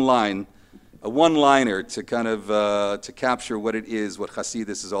give a one-liner to kind of to capture what it is, what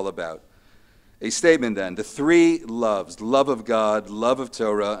Hasidus is all about. A statement then: the three loves, love of God, love of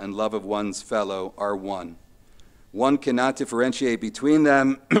Torah, and love of one's fellow, are one. One cannot differentiate between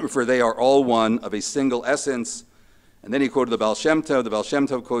them, for they are all one, of a single essence. And then he quoted the Baal Shem Tov. The Baal Shem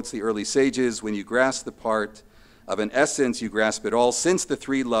Tov quotes the early sages: when you grasp the part of an essence, you grasp it all. Since the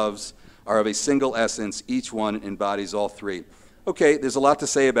three loves are of a single essence, each one embodies all three. Okay, there's a lot to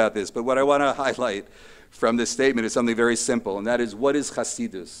say about this, but what I want to highlight from this statement is something very simple, and that is, what is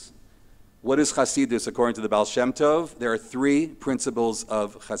Hasidus? What is Hasidus according to the Baal Shem Tov? There are three principles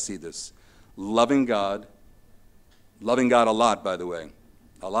of Hasidus. Loving God a lot, by the way,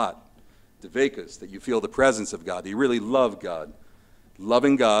 a lot. Devekus, that you feel the presence of God, that you really love God.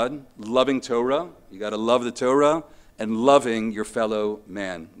 Loving God, loving Torah, you got to love the Torah, and loving your fellow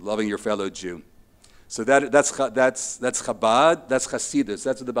man, loving your fellow Jew. So that's Chabad, that's Hasidus.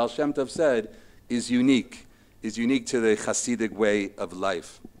 That's what the Baal Shem Tov said is unique to the Hasidic way of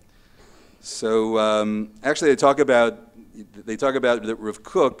life. So actually, they talk about the Rav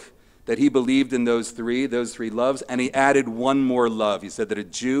Kook, that he believed in those three loves, and he added one more love. He said that a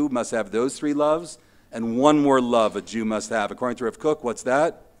Jew must have those three loves, and one more love a Jew must have. According to Rav Kook, what's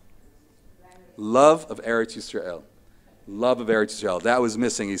that? Love of Eretz Yisrael. Love of Eretz Yisrael. That was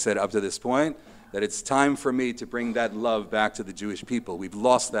missing, he said, up to this point, that it's time for me to bring that love back to the Jewish people. We've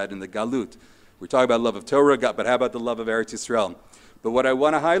lost that in the Galut. We're talking about love of Torah, but how about the love of Eretz Yisrael? But what I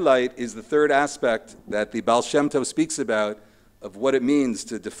want to highlight is the third aspect that the Baal Shem Tov speaks about of what it means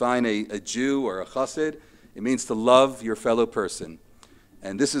to define a Jew or a Chassid. It means to love your fellow person.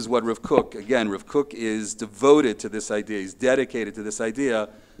 And this is what Rav Kook, again, Rav Kook is devoted to this idea. He's dedicated to this idea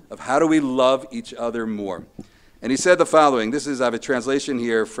of how do we love each other more. And he said the following. I have a translation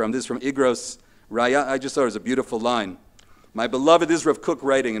here from Igros Raya. I just thought it was a beautiful line. My beloved, this is Rav Kook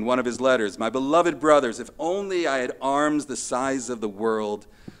writing in one of his letters, my beloved brothers, if only I had arms the size of the world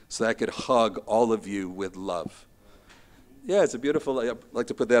so I could hug all of you with love. Yeah, it's a beautiful, I'd like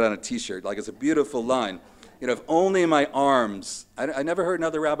to put that on a t-shirt, like it's a beautiful line. You know, if only my arms, I never heard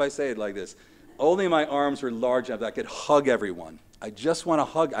another rabbi say it like this, only my arms were large enough that I could hug everyone. I just want to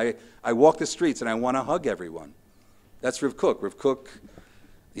hug, I walk the streets and I want to hug everyone. That's Rav Kook. Rav Kook,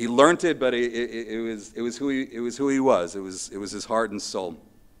 he learned it, but it was who he was. It was his heart and soul.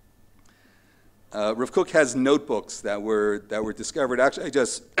 Rav Kook has notebooks that were discovered. Actually,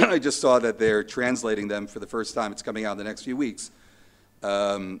 I just saw that they're translating them for the first time. It's coming out in the next few weeks.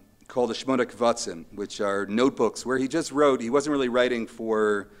 Called the Shmona Kvatzim, which are notebooks where he just wrote. He wasn't really writing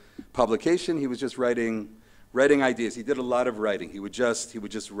for publication. He was just writing ideas. He did a lot of writing. He would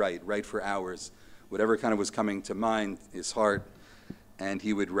just write for hours, whatever kind of was coming to mind, his heart, and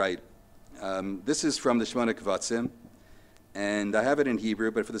he would write. This is from the Shmona Kvatzim, and I have it in Hebrew,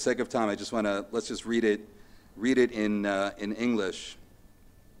 but for the sake of time, I just want to let's just read it in English.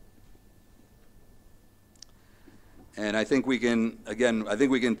 And I think we can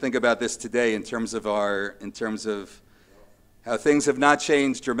think about this today in terms of how things have not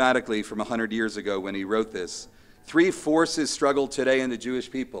changed dramatically from 100 years ago when he wrote this. Three forces struggle today in the Jewish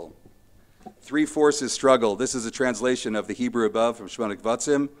people. Three forces struggle. This is a translation of the Hebrew above from Shmona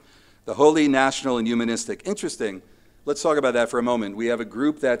Kvatzim. The holy, national, and humanistic. Interesting. Let's talk about that for a moment. We have a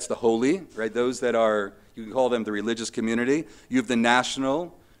group that's the holy, right? Those that are, you can call them the religious community. You have the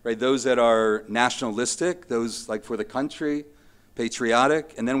national, right? Those that are nationalistic, those like for the country,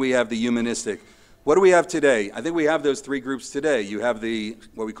 patriotic, and then we have the humanistic. What do we have today? I think we have those three groups today. You have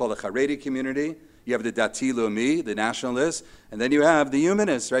what we call the Haredi community, you have the Dati Leumi, the nationalists, and then you have the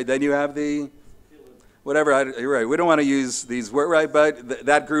humanists, right? Then you have the, whatever, you're right, we don't want to use these words, right, but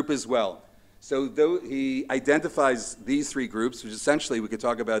that group as well. So though he identifies these three groups, which essentially we could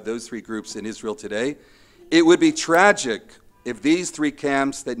talk about those three groups in Israel today. It would be tragic if these three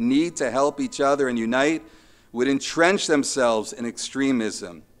camps that need to help each other and unite would entrench themselves in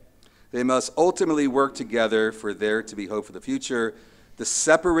extremism. They must ultimately work together for there to be hope for the future. The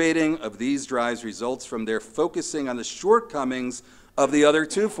separating of these drives results from their focusing on the shortcomings of the other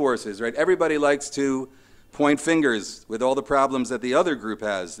two forces, right? Everybody likes to point fingers with all the problems that the other group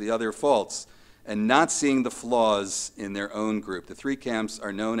has, the other faults, and not seeing the flaws in their own group. The three camps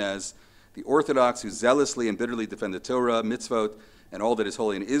are known as the Orthodox, who zealously and bitterly defend the Torah, mitzvot, and all that is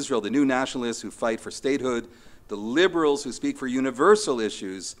holy in Israel, the new nationalists who fight for statehood, the liberals who speak for universal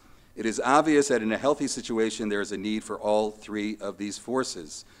issues. It is obvious that in a healthy situation there is a need for all three of these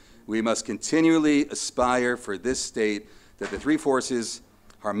forces. We must continually aspire for this state that the three forces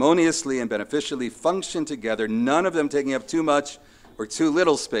harmoniously and beneficially function together, none of them taking up too much or too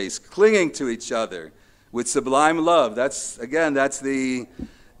little space, clinging to each other with sublime love. That's the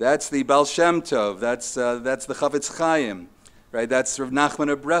Baal Shem Tov, that's the Chofetz Chaim, right? That's Rav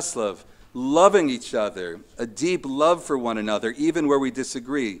Nachman of Breslov, loving each other, a deep love for one another, even where we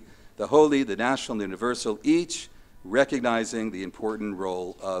disagree. The holy, the national, the universal, each recognizing the important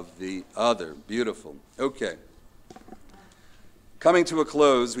role of the other. Beautiful. Okay. Coming to a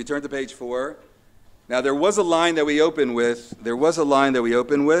close, we turn to page 4. Now, there was a line that we opened with.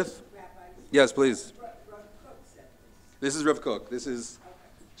 Yes, please. This is Rav Kook. This is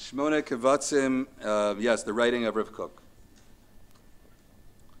Shmona Kvatzim. Yes, the writing of Rav Kook.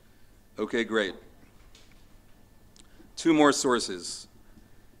 Okay, great. Two more sources.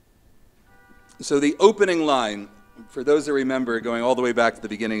 So the opening line, for those that remember, going all the way back to the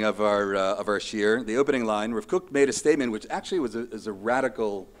beginning of our shir, the opening line, Rav Kook made a statement which actually is a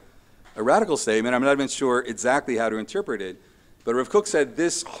radical statement. I'm not even sure exactly how to interpret it, but Rav Kook said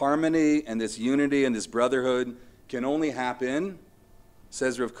this harmony and this unity and this brotherhood can only happen,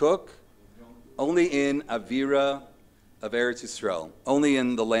 says Rav Kook, only in Avira of Eretz Yisrael, only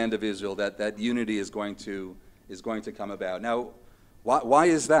in the land of Israel that unity is going to come about. Now, why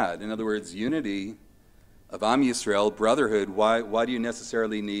is that? In other words, unity of Am Yisrael, brotherhood, why do you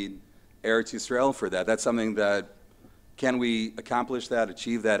necessarily need Eretz Yisrael for that? That's something that, can we accomplish that,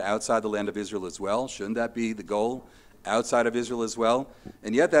 achieve that outside the land of Israel as well? Shouldn't that be the goal, outside of Israel as well?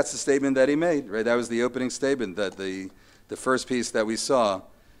 And yet that's the statement that he made, right? That was the opening statement, that the first piece that we saw,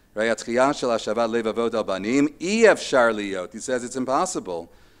 right? He says it's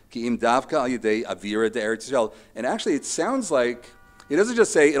impossible. And actually it sounds like, he doesn't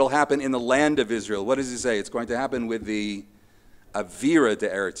just say it'll happen in the land of Israel. What does he say? It's going to happen with the Avira de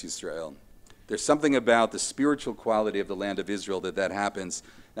Eretz Yisrael. There's something about the spiritual quality of the land of Israel that happens.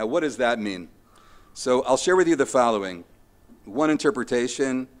 Now, what does that mean? So I'll share with you the following. One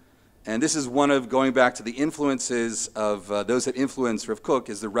interpretation, and this is one of, going back to the influences of those that influenced Rav Kook,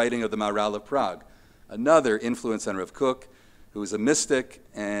 is the writing of the Maharal of Prague. Another influence on Rav Kook, who is a mystic,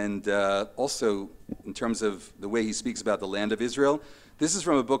 and also in terms of the way he speaks about the land of Israel. This is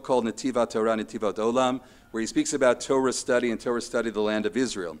from a book called Netivat Torah, Netivat Olam, where he speaks about Torah study and Torah study of the land of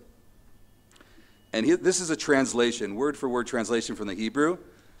Israel. And this is a translation, word-for-word translation from the Hebrew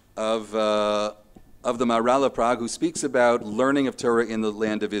of the Maharal of Prague, who speaks about learning of Torah in the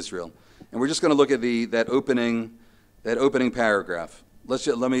land of Israel. And we're just going to look at that opening paragraph.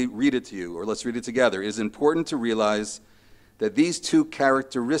 Let me read it to you, or let's read it together. It is important to realize that these two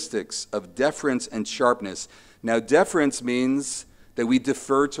characteristics of deference and sharpness. Now, deference means that we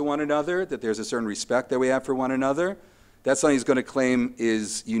defer to one another, that there's a certain respect that we have for one another. That's something he's going to claim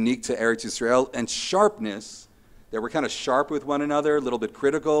is unique to Eretz Yisrael. And sharpness, that we're kind of sharp with one another, a little bit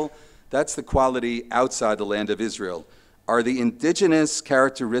critical, that's the quality outside the land of Israel, are the indigenous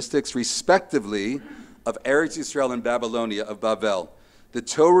characteristics, respectively, of Eretz Yisrael and Babylonia, of Bavel. The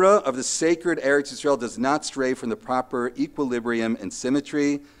Torah of the sacred Eretz Yisrael does not stray from the proper equilibrium and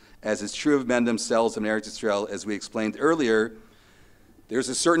symmetry, as is true of men themselves in Eretz Yisrael, as we explained earlier. There's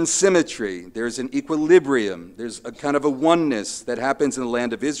a certain symmetry, there's an equilibrium, there's a kind of a oneness that happens in the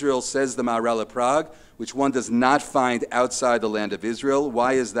land of Israel, says the Maharal of Prague, which one does not find outside the land of Israel.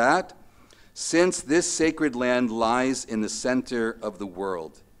 Why is that? Since this sacred land lies in the center of the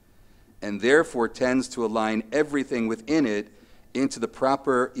world, and therefore tends to align everything within it into the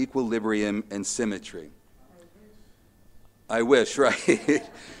proper equilibrium and symmetry. I wish, right?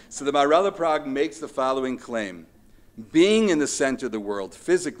 So the Maharal of Prague makes the following claim. Being in the center of the world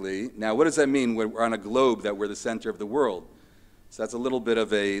physically, now what does that mean when we're on a globe that we're the center of the world? So that's a little bit of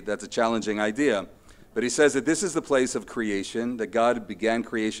that's a challenging idea. But he says that this is the place of creation, that God began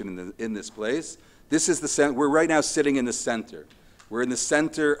creation in this place. This is the center. We're right now sitting in the center. We're in the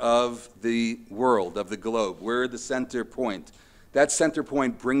center of the world, of the globe. We're the center point. That center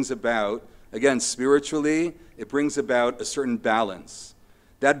point brings about, again, spiritually, it brings about a certain balance.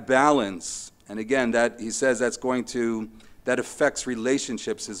 That balance, and again, that he says that affects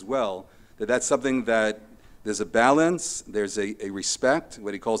relationships as well. That's something that there's a balance, there's a respect,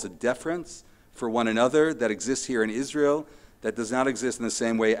 what he calls a deference for one another that exists here in Israel that does not exist in the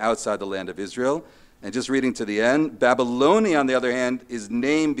same way outside the land of Israel. And just reading to the end, Babylonia, on the other hand, is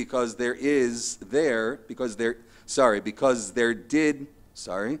named because is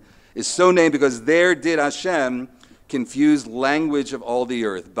so named because there did Hashem confuse language of all the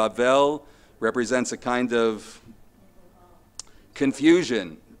earth. Bavel represents a kind of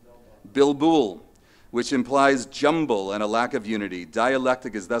confusion, bilbul, which implies jumble and a lack of unity.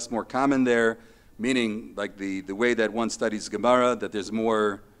 Dialectic is thus more common there, meaning like the way that one studies Gemara, that there's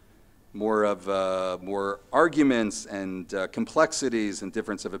more arguments and complexities and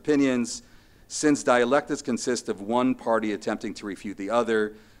difference of opinions. Since dialectics consist of one party attempting to refute the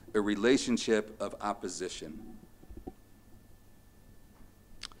other, a relationship of opposition.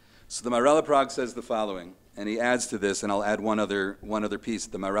 So the Maharal of Prague says the following, and he adds to this, and I'll add one other piece.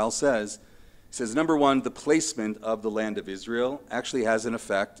 The Maharal says, number one, the placement of the land of Israel actually has an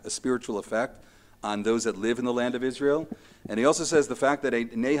effect, a spiritual effect, on those that live in the land of Israel. And he also says the fact that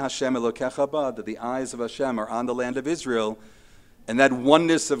Nei Hashem Elokei Chabad, that the eyes of Hashem are on the land of Israel, and that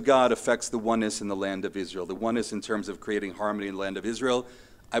oneness of God affects the oneness in the land of Israel, the oneness in terms of creating harmony in the land of Israel.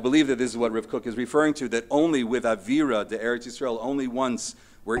 I believe that this is what Rav Kook is referring to, that only with Avira, the Eretz Yisrael, only once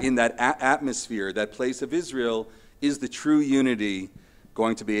we're in that atmosphere, that place of Israel, is the true unity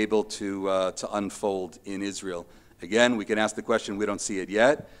going to be able to unfold in Israel. Again, we can ask the question, we don't see it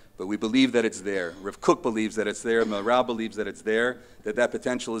yet, but we believe that it's there. Rav Kook believes that it's there. Rabbi believes that it's there, that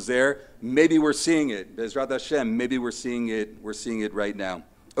potential is there. Maybe we're seeing it. Bezrat Hashem, maybe we're seeing it right now.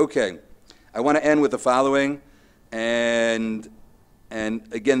 Okay, I want to end with the following, and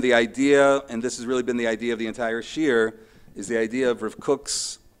again, the idea, and this has really been the idea of the entire shir, is the idea of Rav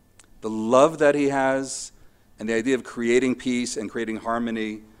Kook's, the love that he has, and the idea of creating peace and creating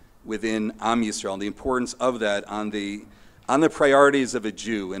harmony within Am Yisrael, and the importance of that on the priorities of a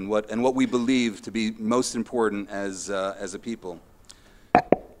Jew and what we believe to be most important as a people.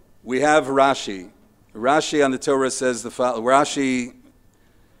 We have Rashi. Rashi on the Torah says the following.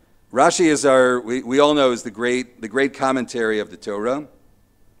 Rashi is we all know is the great commentary of the Torah.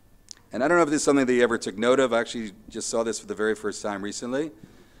 And I don't know if this is something that you ever took note of. I actually just saw this for the very first time recently.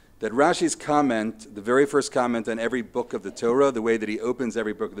 That Rashi's comment, the very first comment on every book of the Torah, the way that he opens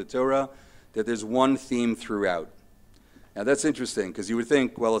every book of the Torah, that there's one theme throughout. Now that's interesting, because you would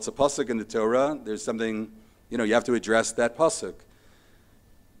think, well, it's a pasuk in the Torah, there's something, you have to address that pasuk.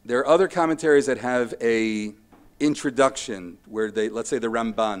 There are other commentaries that have a introduction, where let's say the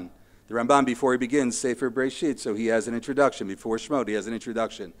Ramban before he begins Sefer Breshit, so he has an introduction. Before Shemot, he has an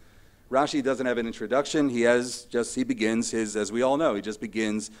introduction. Rashi doesn't have an introduction, he begins his, as we all know, he just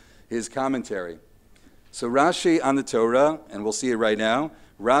begins his commentary. So Rashi on the Torah, and we'll see it right now,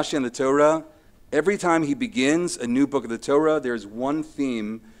 Rashi on the Torah, every time he begins a new book of the Torah, there's one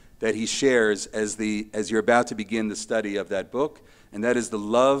theme that he shares as you're about to begin the study of that book, and that is the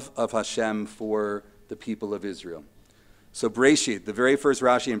love of Hashem for the people of Israel. So Breshit, the very first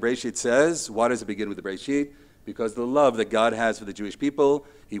Rashi in Breshit says, why does it begin with the Breshit? Because the love that God has for the Jewish people,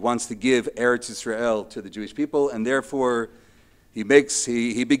 he wants to give Eretz Israel to the Jewish people, and therefore he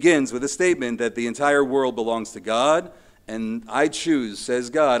begins with a statement that the entire world belongs to God, and I choose, says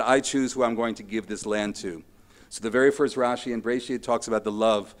God, I choose who I'm going to give this land to. So the very first Rashi in Breshit talks about the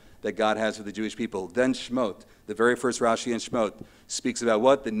love that God has for the Jewish people. Then Shemot, the very first Rashi in Shemot, speaks about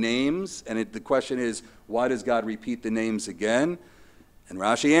what? The names, and the question is, why does God repeat the names again? And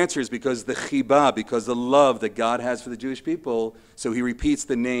Rashi answers, because the chiba, because the love that God has for the Jewish people, so he repeats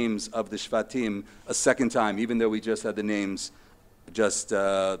the names of the Shvatim a second time, even though we just had the names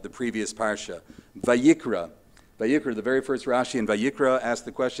the previous parsha. Vayikra, the very first Rashi in Vayikra asks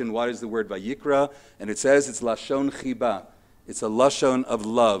the question, what is the word Vayikra? And it says it's Lashon Chiba. It's a Lashon of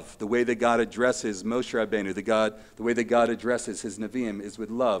love. The way that God addresses Moshe Rabbeinu, the way that God addresses his Nevi'im is with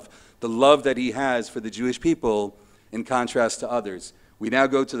love. The love that he has for the Jewish people in contrast to others. We now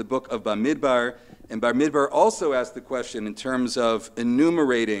go to the book of Bamidbar, and Bamidbar also asks the question in terms of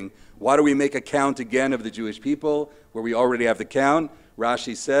enumerating, why do we make a count again of the Jewish people where we already have the count?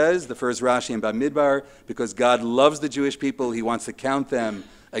 Rashi says, the first Rashi in Bamidbar, because God loves the Jewish people, he wants to count them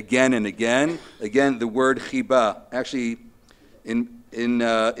again and again. Again, the word chiba, actually in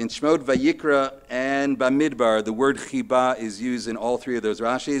Shemot, Vayikra, and Bamidbar, the word chiba is used in all three of those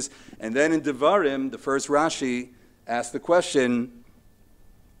Rashis. And then in Devarim, the first Rashi asks the question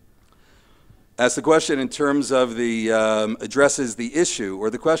in terms of addresses the issue, or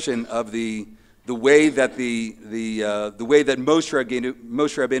the question of the way that Moshe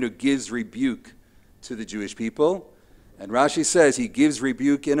Rabbeinu gives rebuke to the Jewish people. And Rashi says he gives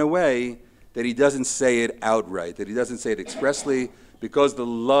rebuke in a way that he doesn't say it outright, that he doesn't say it expressly, because the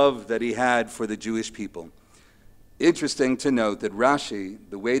love that he had for the Jewish people. Interesting to note that Rashi,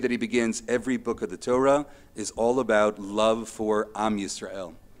 the way that he begins every book of the Torah, is all about love for Am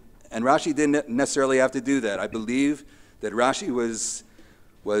Yisrael. And Rashi didn't necessarily have to do that. I believe that Rashi was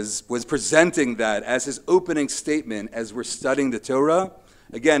presenting that as his opening statement as we're studying the Torah.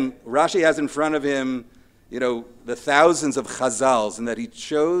 Again, Rashi has in front of him, the thousands of chazals, and that he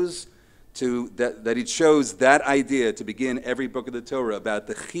chose that idea to begin every book of the Torah about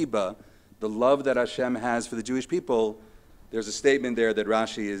the chiba, the love that Hashem has for the Jewish people. There's a statement there that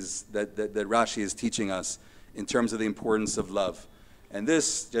Rashi is teaching us in terms of the importance of love. And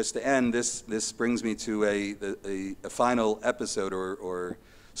this, just to end, this brings me to a final episode or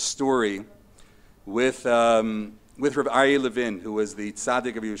story with Rabbi Aryeh Levin, who was the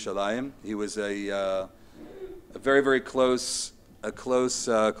tzaddik of Yerushalayim. He was a very, very close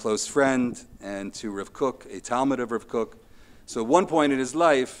friend, and to Rav Kook, a Talmud of Rav Kook. So at one point in his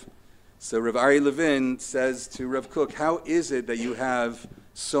life, Rabbi Aryeh Levin says to Rav Kook, how is it that you have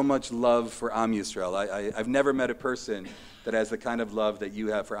so much love for Am Yisrael? I've never met a person that has the kind of love that you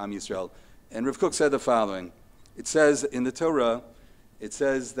have for Am Yisrael. And Rav Kook said the following. It says in the Torah, it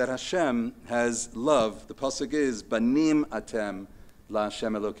says that Hashem has love. The pasuk is, Banim atem la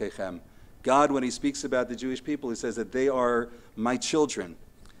Hashem Elokeichem. God, when he speaks about the Jewish people, he says that they are my children.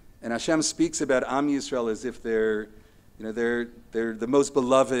 And Hashem speaks about Am Yisrael as if they're the most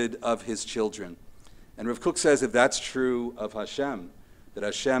beloved of his children. And Rav Kook says if that's true of Hashem, that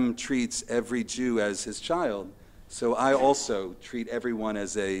Hashem treats every Jew as his child, so I also treat everyone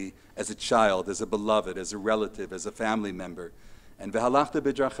as a child, as a beloved, as a relative, as a family member. And v'halachta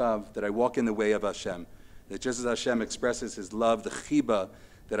b'drachav, that I walk in the way of Hashem. That just as Hashem expresses his love, the chiba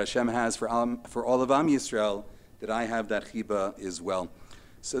that Hashem has for all of Am Yisrael, that I have that chiba as well.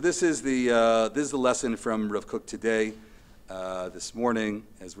 So this is the lesson from Rav Kook today, this morning,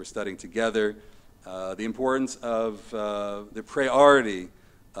 as we're studying together. The importance of the priority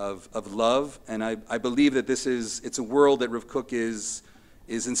of love, and I believe that it's a world that Rav Kook is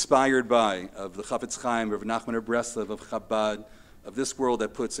inspired by, of the Chofetz Chaim, of Nachman of Breslov, of Chabad, of this world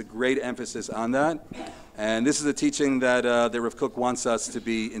that puts a great emphasis on that. And this is a teaching that Rav Kook wants us to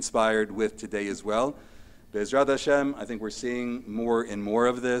be inspired with today as well. Be'ezrat Hashem, I think we're seeing more and more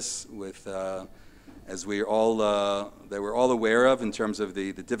of this, with as we're all aware of in terms of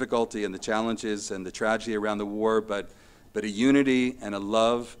the difficulty and the challenges and the tragedy around the war, but a unity and a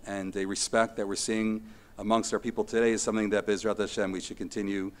love and a respect that we're seeing amongst our people today is something that Be'ezrat Hashem we should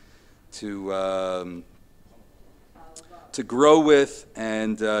continue to grow with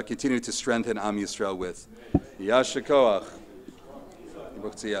and continue to strengthen Am Yisrael with. Yasher Koach.